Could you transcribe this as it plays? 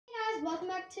welcome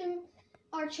back to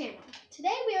our channel.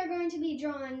 Today we are going to be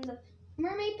drawing the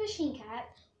mermaid Pusheen cat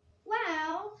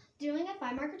while doing a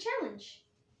 5-marker challenge.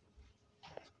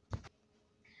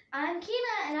 I'm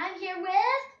Kina and I'm here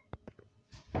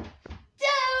with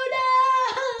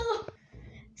Dodo!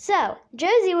 So,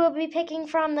 Josie will be picking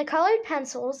from the colored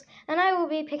pencils and I will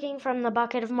be picking from the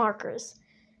bucket of markers.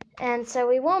 And so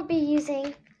we won't be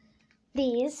using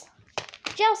these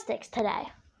gel sticks today.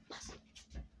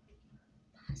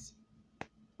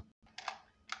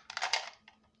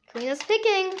 Karina's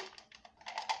picking.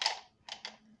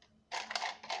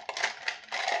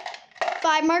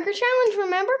 5-marker challenge,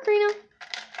 remember, Karina?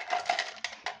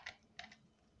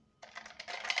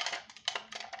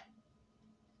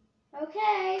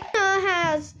 Okay. Karina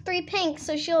has 3 pinks,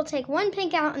 so she'll take 1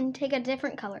 pink out and take a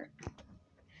different color.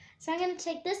 So I'm going to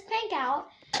take this pink out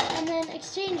and then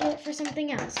exchange it for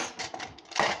something else.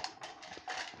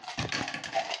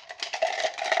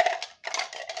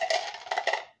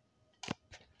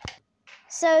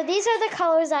 So these are the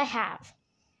colors I have.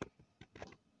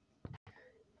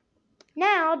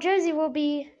 Now Josie will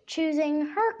be choosing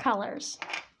her colors.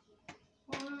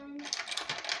 1,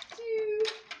 2,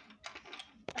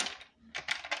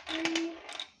 3,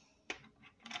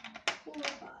 4,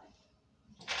 5.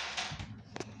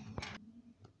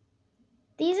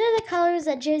 These are the colors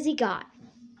that Josie got.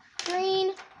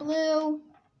 Green, blue,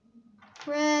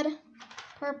 red,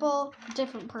 purple,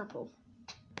 different purple.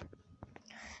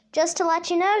 Just to let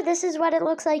you know, this is what it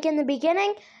looks like in the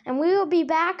beginning, and we will be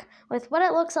back with what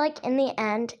it looks like in the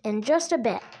end in just a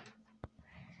bit.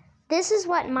 This is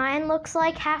what mine looks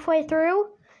like halfway through,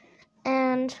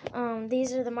 and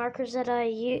these are the markers that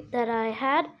I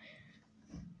had,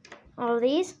 all of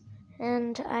these,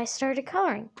 and I started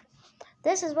coloring.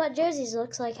 This is what Josie's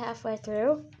looks like halfway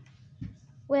through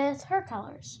with her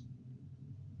colors.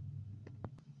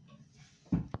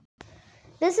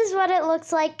 This is what it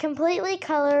looks like completely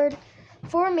colored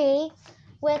for me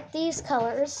with these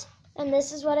colors. And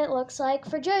this is what it looks like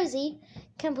for Josie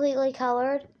completely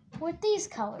colored with these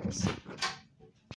colors.